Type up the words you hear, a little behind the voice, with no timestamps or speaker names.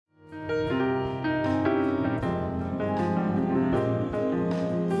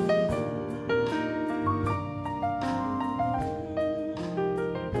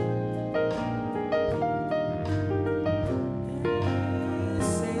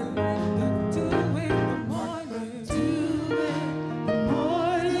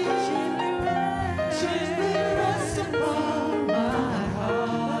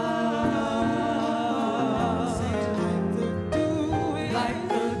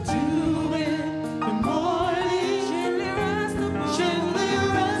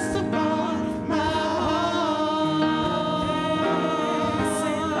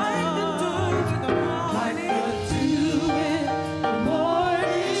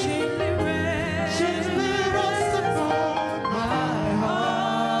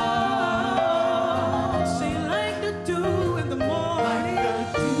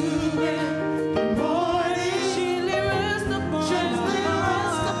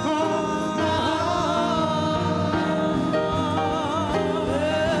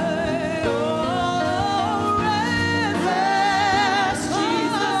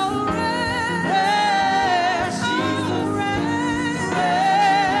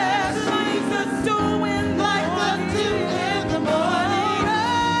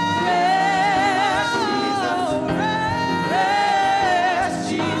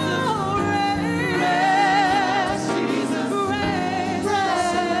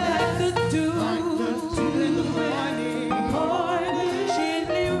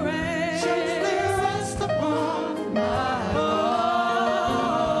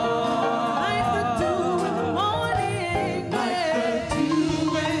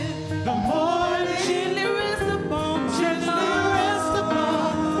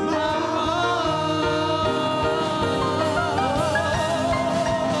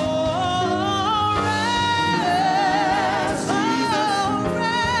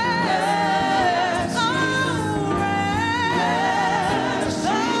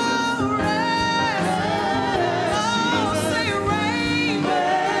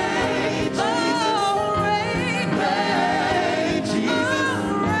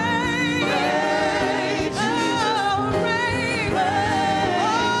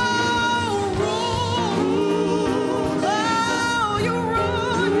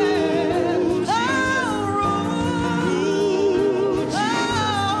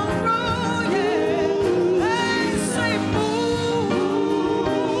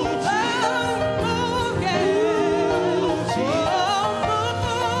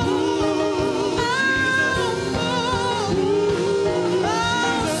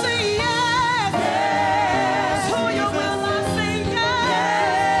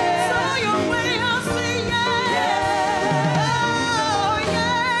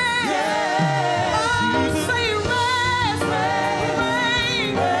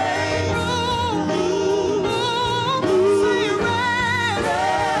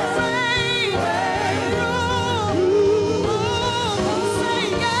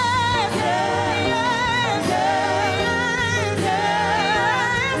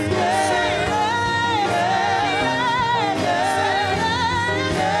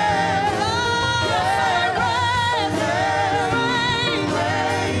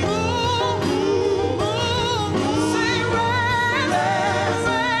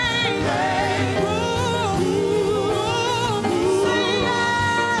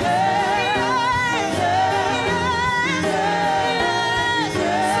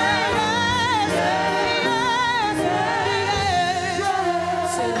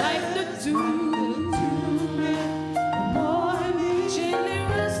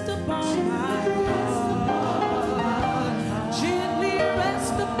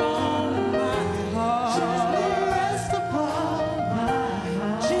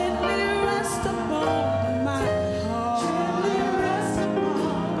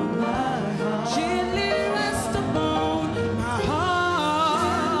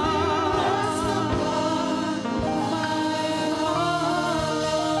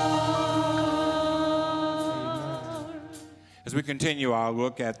As we continue our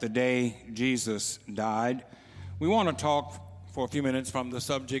look at the day Jesus died, we want to talk for a few minutes from the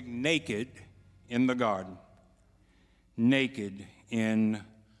subject naked in the garden. Naked in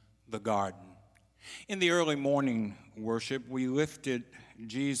the garden. In the early morning worship, we lifted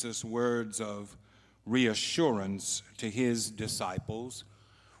Jesus' words of reassurance to his disciples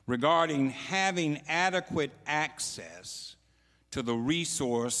regarding having adequate access to the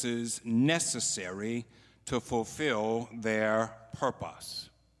resources necessary to fulfill their purpose.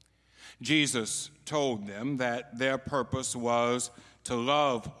 Jesus told them that their purpose was to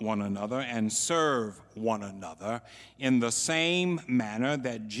love one another and serve one another in the same manner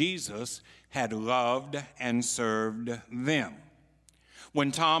that Jesus had loved and served them.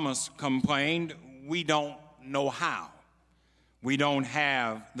 When Thomas complained, we don't know how. We don't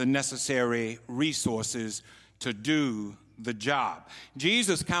have the necessary resources to do the job.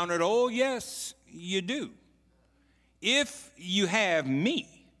 Jesus countered, oh, yes, you do. If you have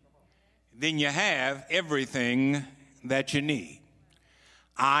me, then you have everything that you need.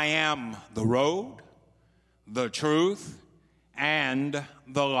 I am the road, the truth, and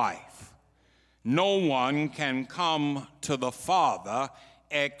the life. No one can come to the Father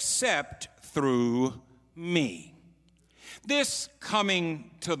except through me. This coming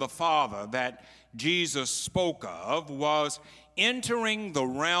to the Father that Jesus spoke of was entering the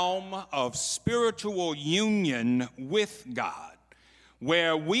realm of spiritual union with God,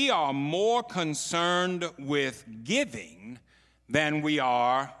 where we are more concerned with giving than we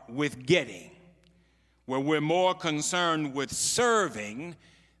are with getting, where we're more concerned with serving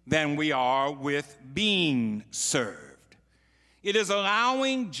than we are with being served. It is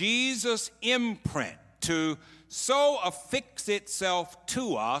allowing Jesus' imprint to so affix itself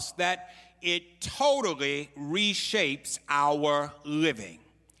to us that it totally reshapes our living.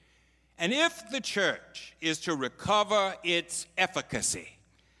 And if the church is to recover its efficacy,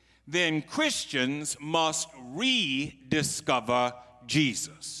 then Christians must rediscover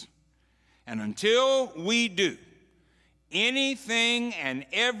Jesus. And until we do, anything and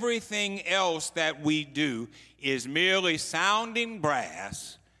everything else that we do is merely sounding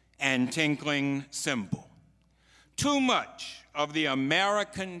brass and tinkling cymbal. Too much of the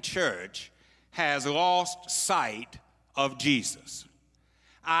American church has lost sight of Jesus.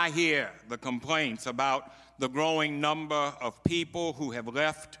 I hear the complaints about the growing number of people who have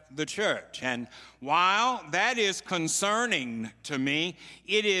left the church. And while that is concerning to me,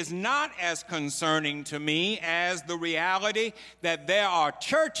 it is not as concerning to me as the reality that there are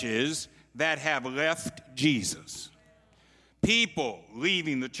churches that have left Jesus. People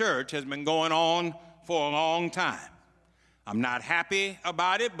leaving the church has been going on for a long time. I'm not happy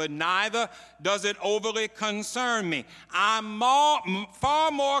about it, but neither does it overly concern me. I'm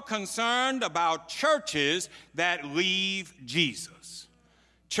far more concerned about churches that leave Jesus.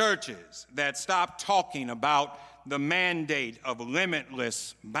 Churches that stop talking about the mandate of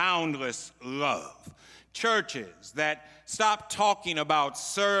limitless, boundless love. Churches that stop talking about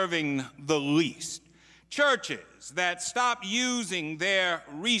serving the least. Churches that stop using their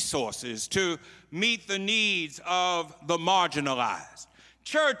resources to meet the needs of the marginalized.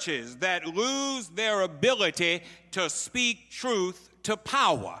 Churches that lose their ability to speak truth to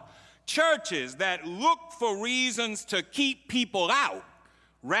power. Churches that look for reasons to keep people out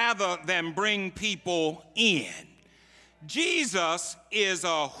rather than bring people in. Jesus is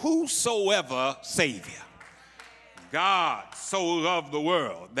a whosoever Savior. God so loved the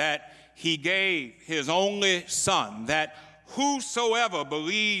world that he gave his only Son, that whosoever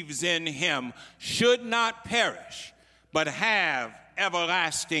believes in him should not perish, but have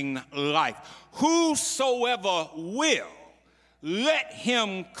everlasting life. Whosoever will, let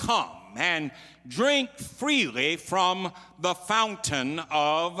him come and drink freely from the fountain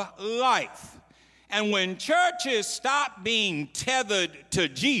of life. And when churches stop being tethered to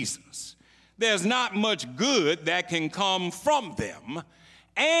Jesus, there's not much good that can come from them,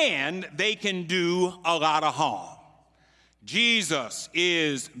 and they can do a lot of harm. Jesus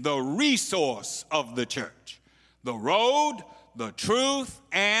is the resource of the church, the road, the truth,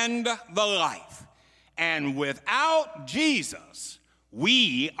 and the life. And without Jesus,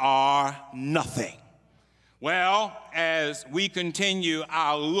 we are nothing. Well, as we continue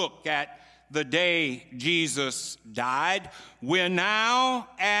our look at the day Jesus died, we're now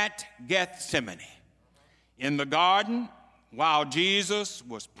at Gethsemane. In the garden, while Jesus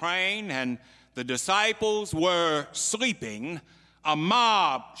was praying and the disciples were sleeping, a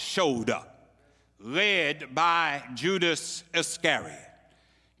mob showed up, led by Judas Iscariot.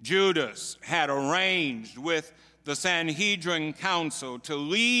 Judas had arranged with the Sanhedrin council to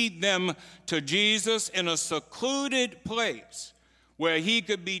lead them to Jesus in a secluded place where he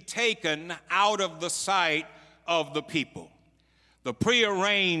could be taken out of the sight of the people. The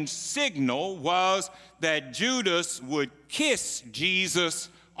prearranged signal was that Judas would kiss Jesus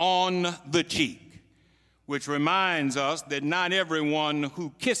on the cheek, which reminds us that not everyone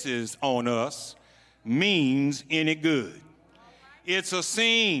who kisses on us means any good. It's a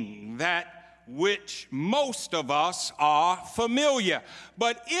scene that which most of us are familiar.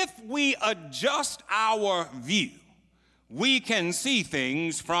 But if we adjust our view, we can see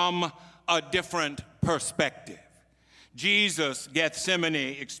things from a different perspective. Jesus' Gethsemane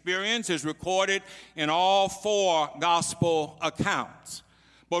experience is recorded in all 4 gospel accounts.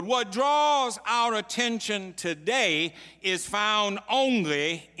 But what draws our attention today is found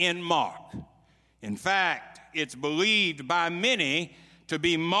only in Mark. In fact, it's believed by many to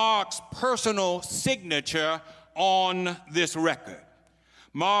be Mark's personal signature on this record.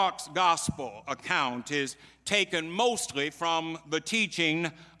 Mark's gospel account is taken mostly from the teaching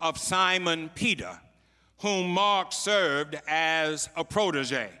of Simon Peter, whom Mark served as a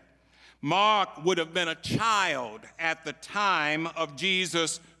protege. Mark would have been a child at the time of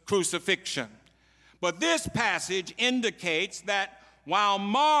Jesus' crucifixion. But this passage indicates that while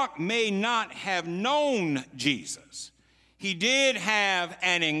Mark may not have known Jesus, he did have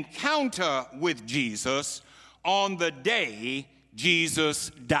an encounter with Jesus on the day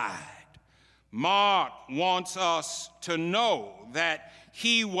Jesus died. Mark wants us to know that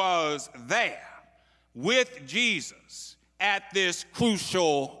he was there with Jesus at this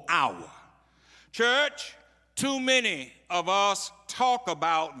crucial hour. Church, too many of us talk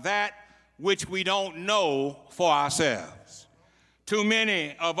about that which we don't know for ourselves. Too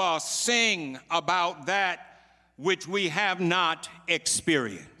many of us sing about that which we have not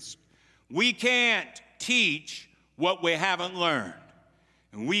experienced. We can't teach what we haven't learned.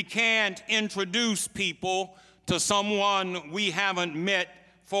 And we can't introduce people to someone we haven't met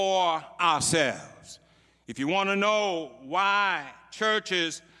for ourselves. If you want to know why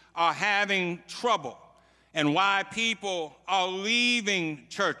churches are having trouble and why people are leaving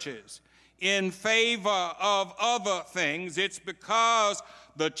churches in favor of other things, it's because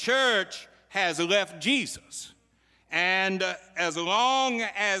the church has left Jesus. And as long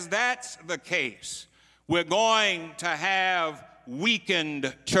as that's the case, we're going to have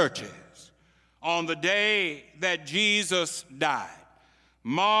weakened churches. On the day that Jesus died,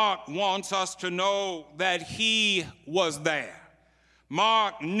 Mark wants us to know that he was there.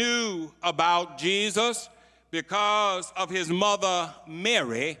 Mark knew about Jesus because of his mother,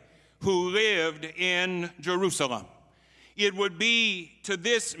 Mary, who lived in Jerusalem. It would be to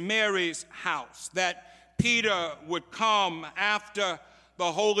this Mary's house that Peter would come after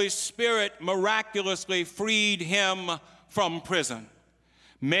the Holy Spirit miraculously freed him from prison.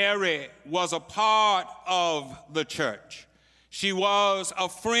 Mary was a part of the church. She was a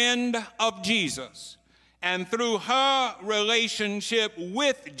friend of Jesus. And through her relationship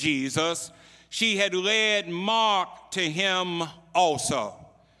with Jesus, she had led Mark to him also.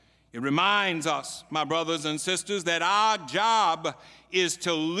 It reminds us, my brothers and sisters, that our job is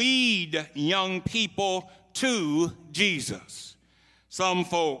to lead young people to Jesus. Some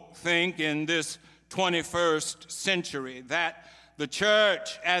folk think in this 21st century that the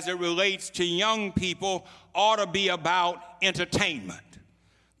church, as it relates to young people, ought to be about entertainment.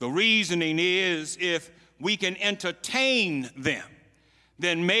 The reasoning is if we can entertain them,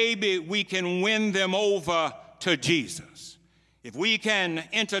 then maybe we can win them over to Jesus. If we can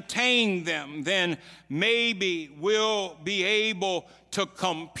entertain them, then maybe we'll be able to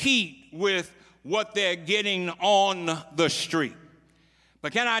compete with what they're getting on the street.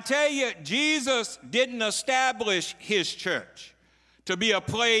 But can I tell you, Jesus didn't establish his church to be a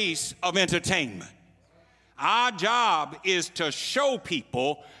place of entertainment. Our job is to show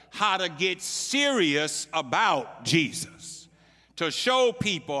people how to get serious about Jesus, to show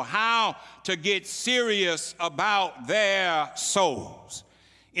people how to get serious about their souls.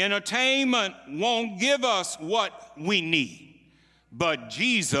 Entertainment won't give us what we need, but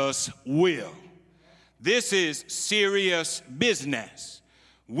Jesus will. This is serious business.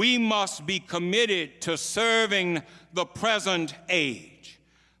 We must be committed to serving the present age.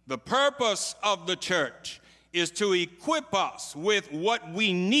 The purpose of the church is to equip us with what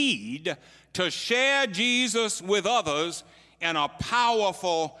we need to share Jesus with others in a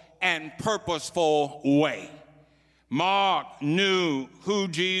powerful and purposeful way. Mark knew who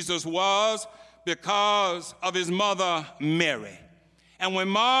Jesus was because of his mother, Mary. And when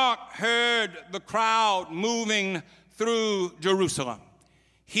Mark heard the crowd moving through Jerusalem,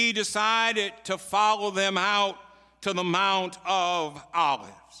 he decided to follow them out to the Mount of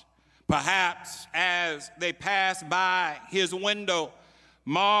Olives. Perhaps as they passed by his window,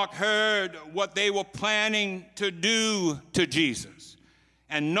 Mark heard what they were planning to do to Jesus.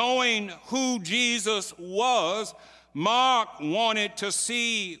 And knowing who Jesus was, Mark wanted to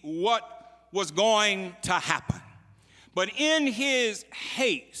see what was going to happen. But in his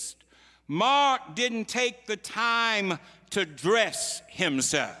haste, Mark didn't take the time to dress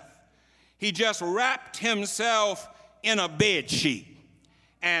himself. He just wrapped himself in a bedsheet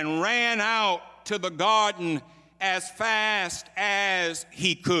and ran out to the garden as fast as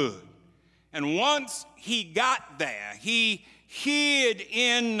he could. And once he got there, he hid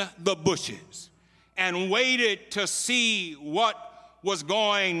in the bushes and waited to see what was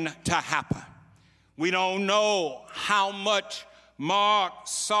going to happen. We don't know how much Mark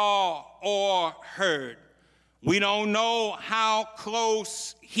saw or heard. We don't know how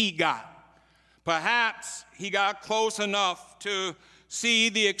close he got. Perhaps he got close enough to see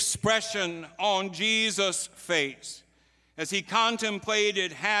the expression on Jesus' face as he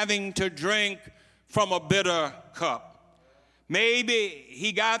contemplated having to drink from a bitter cup. Maybe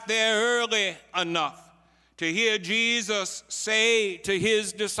he got there early enough to hear Jesus say to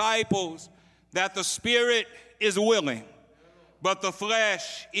his disciples that the spirit is willing, but the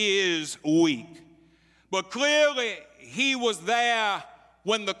flesh is weak. But clearly, he was there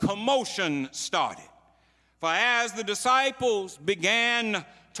when the commotion started. For as the disciples began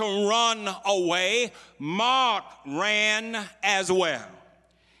to run away, Mark ran as well.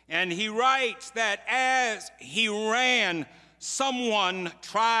 And he writes that as he ran, someone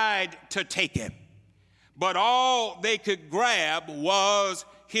tried to take him. But all they could grab was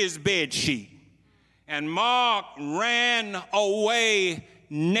his bedsheet. And Mark ran away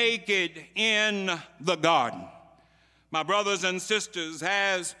naked in the garden. My brothers and sisters,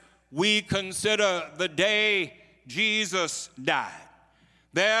 as we consider the day Jesus died,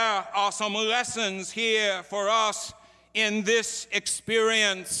 there are some lessons here for us in this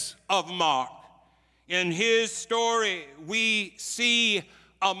experience of Mark. In his story, we see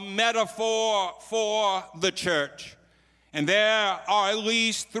a metaphor for the church. And there are at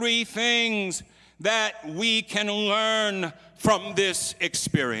least three things that we can learn from this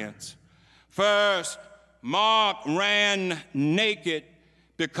experience. First, Mark ran naked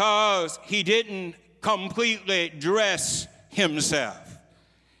because he didn't completely dress himself.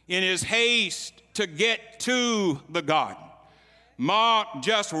 In his haste to get to the garden, Mark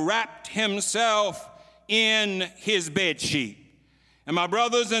just wrapped himself in his bedsheet. And my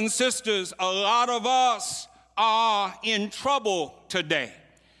brothers and sisters, a lot of us are in trouble today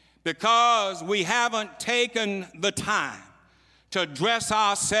because we haven't taken the time to dress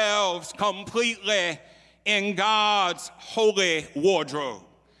ourselves completely in God's holy wardrobe.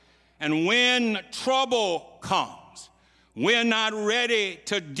 And when trouble comes, we're not ready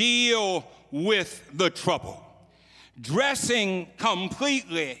to deal with the trouble. Dressing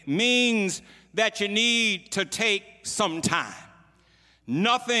completely means that you need to take some time.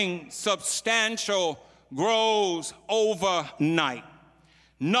 Nothing substantial grows overnight.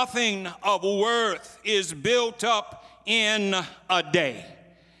 Nothing of worth is built up in a day.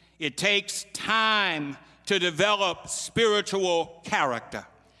 It takes time to develop spiritual character.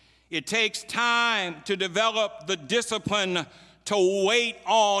 It takes time to develop the discipline to wait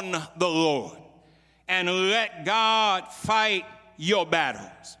on the Lord and let God fight your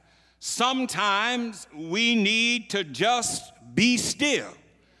battles. Sometimes we need to just be still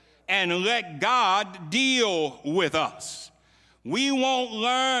and let God deal with us. We won't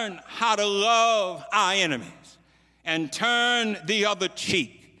learn how to love our enemies and turn the other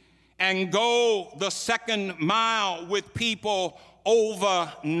cheek and go the second mile with people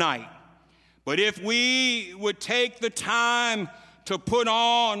overnight. But if we would take the time to put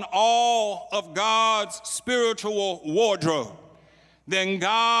on all of God's spiritual wardrobe, then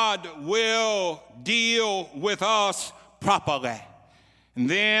God will deal with us properly. And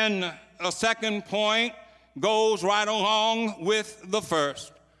then a second point goes right along with the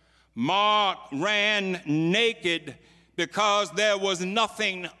first. Mark ran naked because there was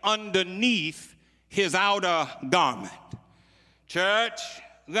nothing underneath his outer garment. Church,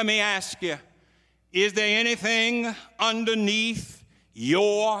 let me ask you, is there anything underneath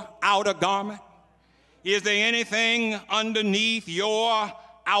your outer garment? Is there anything underneath your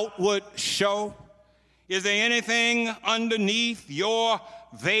outward show? Is there anything underneath your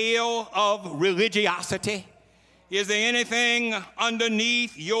veil of religiosity? Is there anything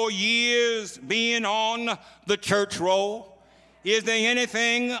underneath your years being on the church roll? Is there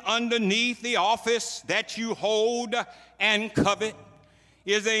anything underneath the office that you hold and covet?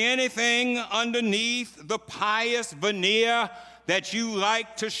 Is there anything underneath the pious veneer that you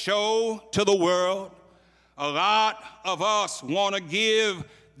like to show to the world? A lot of us want to give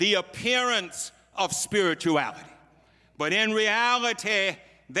the appearance of spirituality, but in reality,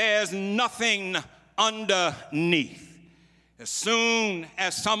 there's nothing underneath. As soon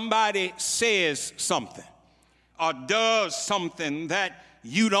as somebody says something or does something that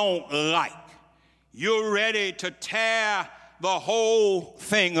you don't like, you're ready to tear the whole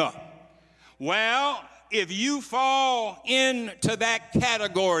thing up. Well, if you fall into that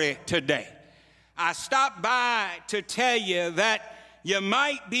category today, I stopped by to tell you that you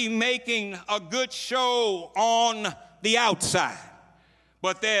might be making a good show on the outside,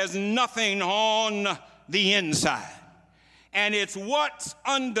 but there's nothing on the inside. And it's what's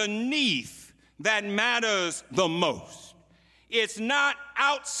underneath that matters the most. It's not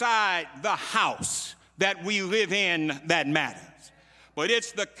outside the house that we live in that matters, but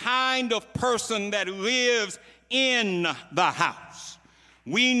it's the kind of person that lives in the house.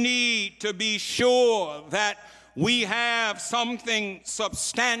 We need to be sure that we have something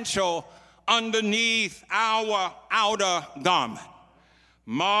substantial underneath our outer garment.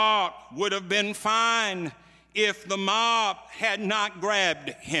 Mark would have been fine if the mob had not grabbed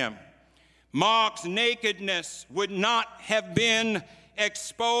him. Mark's nakedness would not have been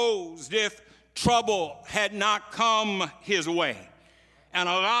exposed if trouble had not come his way. And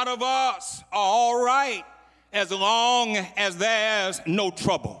a lot of us are all right as long as there's no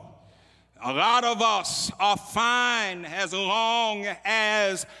trouble. A lot of us are fine as long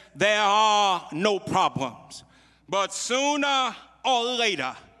as there are no problems. But sooner or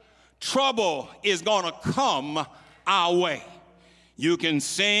later, trouble is going to come our way. You can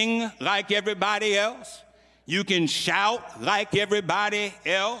sing like everybody else. You can shout like everybody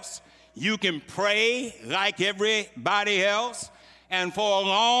else. You can pray like everybody else. And for a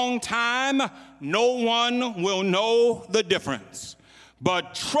long time, no one will know the difference.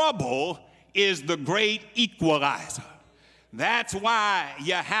 But trouble is the great equalizer. That's why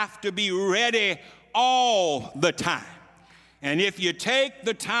you have to be ready all the time. And if you take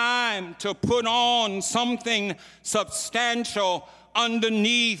the time to put on something substantial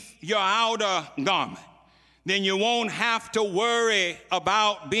underneath your outer garment, then you won't have to worry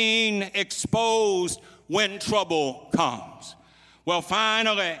about being exposed when trouble comes. Well,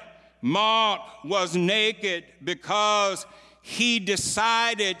 finally, Mark was naked because he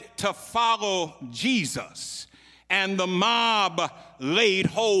decided to follow Jesus, and the mob laid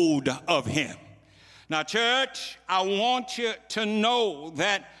hold of him. Now, church, I want you to know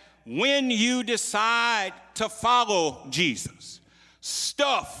that when you decide to follow Jesus,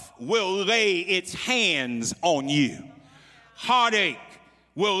 stuff will lay its hands on you. Heartache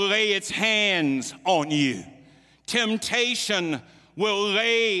will lay its hands on you. Temptation will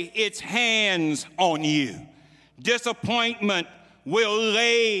lay its hands on you. Disappointment will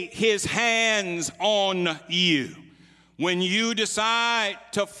lay his hands on you. When you decide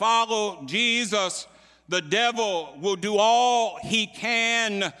to follow Jesus, the devil will do all he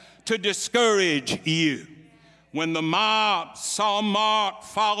can to discourage you. When the mob saw Mark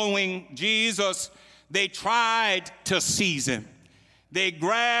following Jesus, they tried to seize him. They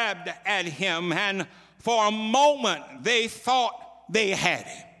grabbed at him, and for a moment they thought they had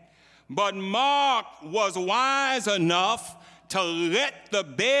him. But Mark was wise enough to let the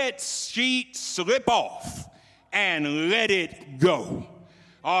bed sheet slip off and let it go.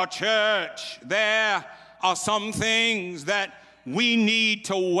 Our church, there are some things that we need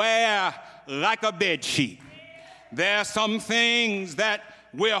to wear like a bed sheet. There are some things that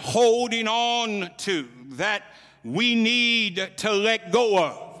we're holding on to that we need to let go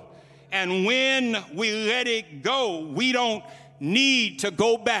of. And when we let it go, we don't need to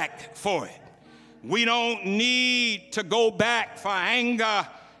go back for it. We don't need to go back for anger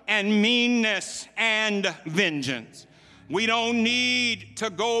and meanness and vengeance. We don't need to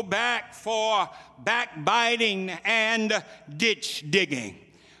go back for backbiting and ditch digging.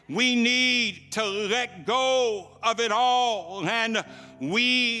 We need to let go of it all, and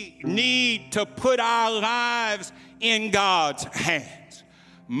we need to put our lives in God's hands.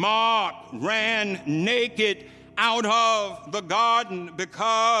 Mark ran naked out of the garden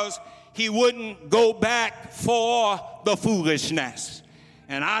because he wouldn't go back for the foolishness.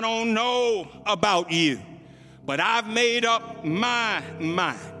 And I don't know about you, but I've made up my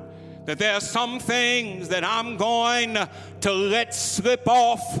mind that there are some things that I'm going to let slip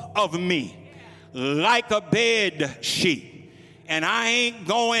off of me like a bed sheet, and I ain't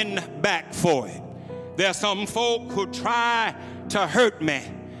going back for it. There's some folk who try to hurt me.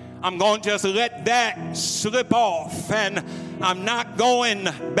 I'm going to just let that slip off, and I'm not going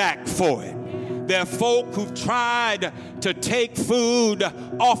back for it. There are folk who've tried to take food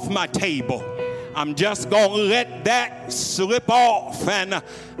off my table. I'm just going to let that slip off, and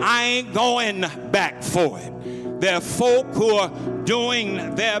I ain't going back for it. There are folk who are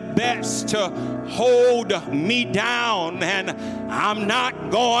doing their best to hold me down, and I'm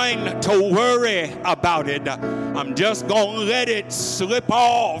not going to worry about it. I'm just going to let it slip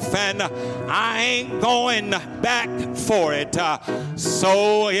off, and I ain't going back for it.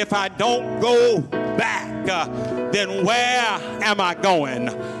 So if I don't go back, then where am I going?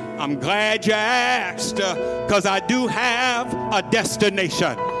 I'm glad you asked, because I do have a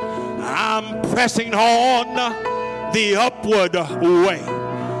destination. I'm pressing on the upward way.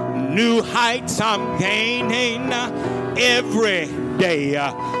 New heights I'm gaining every day.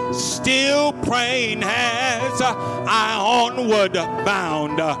 Still praying as I onward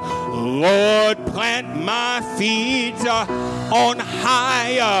bound. Lord, plant my feet on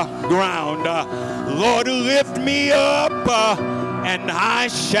higher ground. Lord, lift me up and I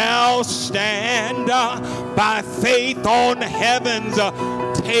shall stand by faith on heaven's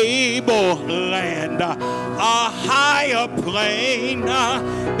tableland, a higher plane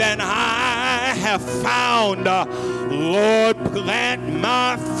than I have found. Lord, plant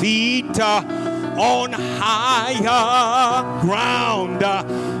my feet on higher ground.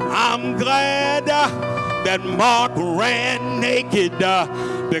 I'm glad that Mark ran naked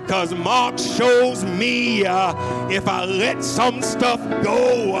because Mark shows me if I let some stuff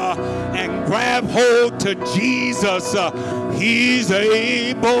go and grab hold to Jesus, he's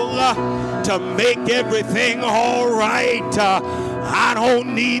able to make everything all right. I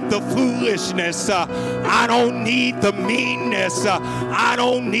don't need the foolishness. I don't need the meanness. I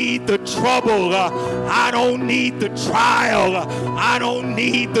don't need the trouble. I don't need the trial. I don't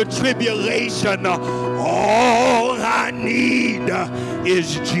need the tribulation. All I need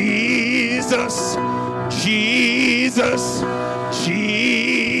is Jesus, Jesus,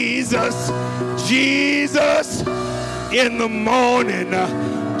 Jesus, Jesus in the morning,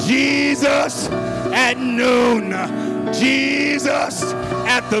 Jesus at noon, Jesus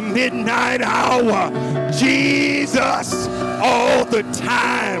at the midnight hour, Jesus all the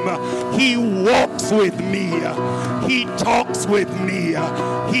time. He walks with me, he talks with me,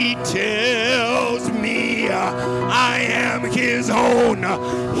 he tells me I am his own.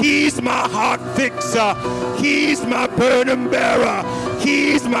 He's my heart fixer, he's my burden bearer,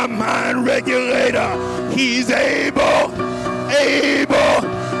 he's my mind regulator. He's able, able,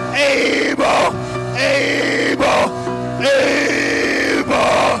 able, able, able.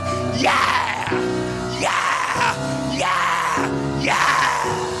 Yeah, yeah, yeah, yeah.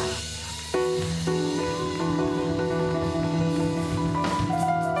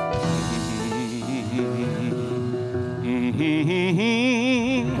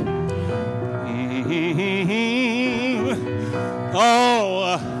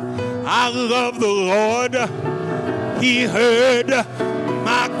 Oh, I love the Lord. He heard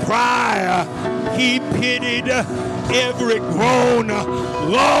my cry. He pitied every groan.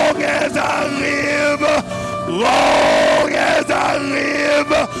 Long as I live, long as I live,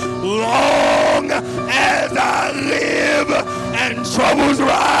 long as I live, and troubles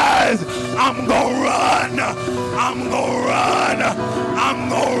rise, I'm gonna run, I'm gonna run, I'm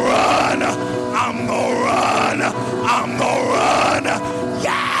gonna run, I'm gonna run, I'm gonna run.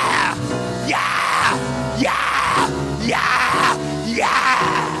 Yeah, yeah, yeah, yeah, yeah.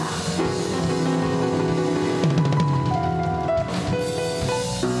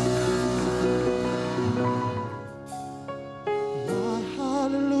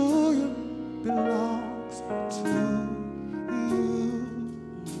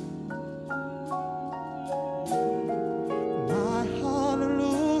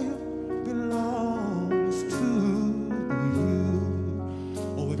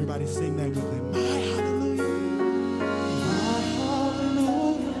 Sing that with me. My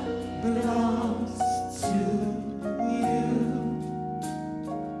hallelujah, belongs to you.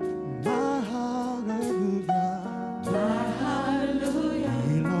 My hallelujah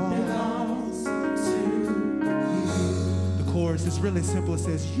belongs to you. The chorus is really simple. It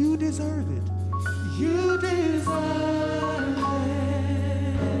says, you deserve it. You deserve it.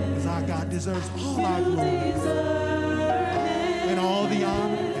 As our God deserves all our glory and all the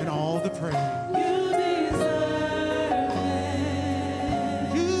honor and all the praise. You deserve it.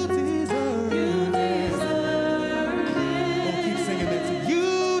 You deserve it. You deserve it. Oh, keep singing that too. You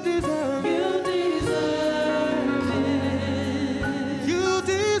deserve it. You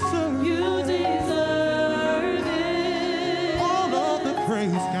deserve it. You deserve it. All of the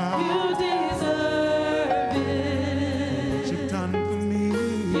praise, God.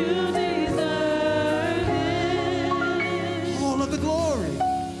 glory.